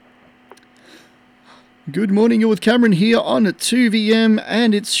Good morning, you're with Cameron here on 2VM,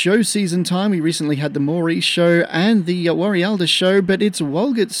 and it's show season time. We recently had the Moree show and the Warrialda show, but it's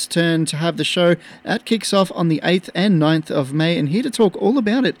Walgett's turn to have the show. That kicks off on the 8th and 9th of May, and here to talk all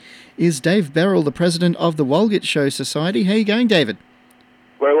about it is Dave Berell, the president of the Walgett Show Society. How are you going, David?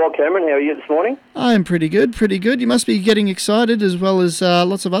 Very well, Cameron. How are you this morning? I'm pretty good. You must be getting excited, as well as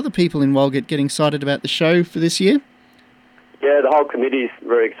lots of other people in Walgett getting excited about the show for this year. Yeah, the whole committee is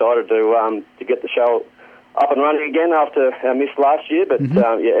very excited to get the show up and running again after our miss last year. But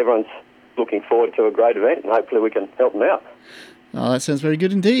everyone's looking forward to a great event, and hopefully we can help them out. Oh, that sounds very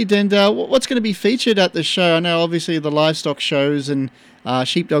good indeed. And what's going to be featured at the show? I know obviously the livestock shows and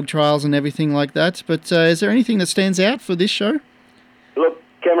sheepdog trials and everything like that, but is there anything that stands out for this show? Look,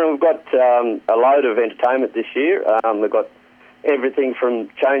 Cameron, we've got a load of entertainment this year. We've got everything from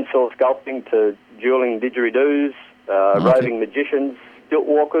chainsaw sculpting to dueling didgeridoos, roving magicians, stilt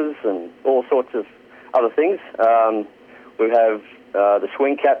walkers, and all sorts of other things. We have the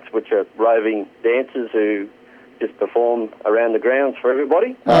swing cats, which are roving dancers who just perform around the grounds for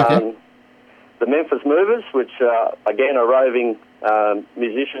everybody. Okay. The Memphis Movers, which again are roving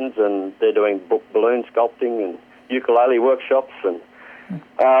musicians, and they're doing balloon sculpting and ukulele workshops, and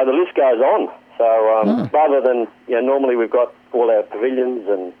the list goes on. So rather than, normally we've got all our pavilions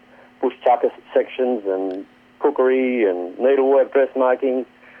and bush tucker sections and cookery and needlework, dressmaking,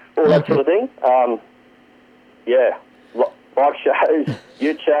 all that sort of thing. Live shows,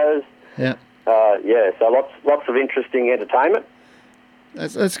 youth shows. Yeah. So lots of interesting entertainment.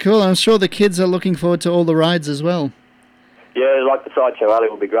 That's cool. I'm sure the kids are looking forward to all the rides as well. Yeah, like the Sideshow Alley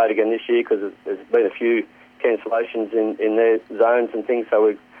will be great again this year because there's been a few cancellations in their zones and things,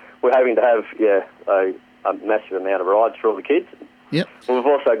 so we're hoping to have a massive amount of rides for all the kids. Yep. We've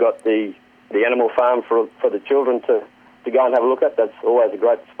also got the animal farm for the children to go and have a look at. That's always a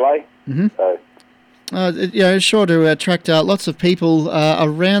great display. Mm-hmm. So. Sure to attract lots of people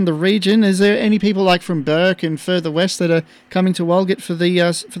around the region. Is there any people like from Burke and further west that are coming to Walgett for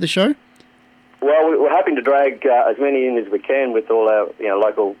the show? Well, we're hoping to drag as many in as we can with all our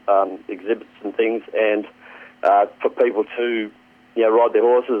local exhibits and things, and for people to ride their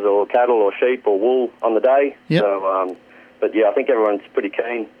horses or cattle or sheep or wool on the day. Yep. So, I think everyone's pretty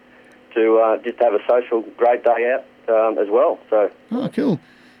keen to just have a social great day out as well. So. Oh, cool.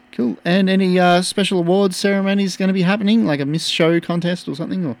 And any special awards ceremonies going to be happening, like a Miss Show contest or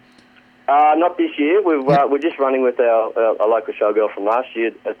something? Or not this year. We're just running with our local showgirl from last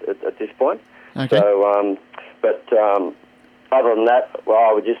year at this point. Okay. So, other than that,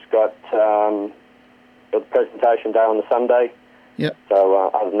 we just got the presentation day on the Sunday. Yep.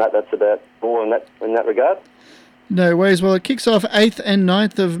 So other than that, that's about all in that regard. No worries. Well, it kicks off 8th and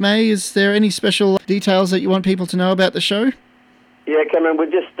 9th of May. Is there any special details that you want people to know about the show? Yeah, Cameron, we're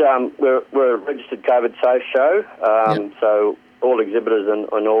just we're a registered COVID-safe show, so all exhibitors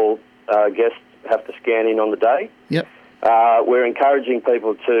and all guests have to scan in on the day. Yep. We're encouraging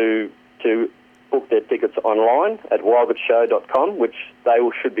people to book their tickets online at walgettshow.com, which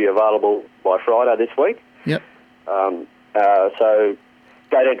should be available by Friday this week. Yep. So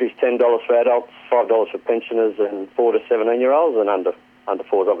gate entry is $10 for adults, $5 for pensioners, and 4 to 17-year-olds, and under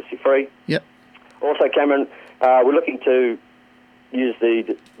 4 is obviously free. Yep. Also, Cameron, we're looking to use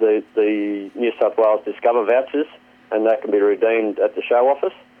the New South Wales Discover vouchers, and that can be redeemed at the show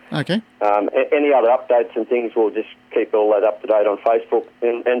office. Okay. Any other updates and things, we'll just keep all that up to date on Facebook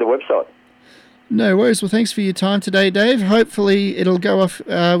and the website. No worries. Well, thanks for your time today, Dave. Hopefully it'll go off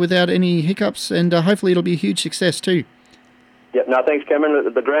without any hiccups, and hopefully it'll be a huge success too. Yep. No, thanks,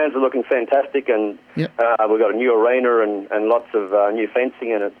 Cameron. The grounds are looking fantastic, and we've got a new arena and lots of new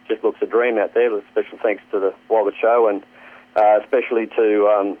fencing, and it just looks a dream out there. Special thanks to the Walgett Show, and especially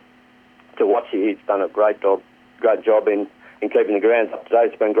to Watchy. He's done a great job in keeping the grounds up to date.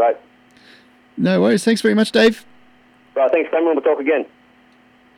 It's been great. No worries. Thanks very much, Dave. Right, thanks, Cameron. We'll talk again.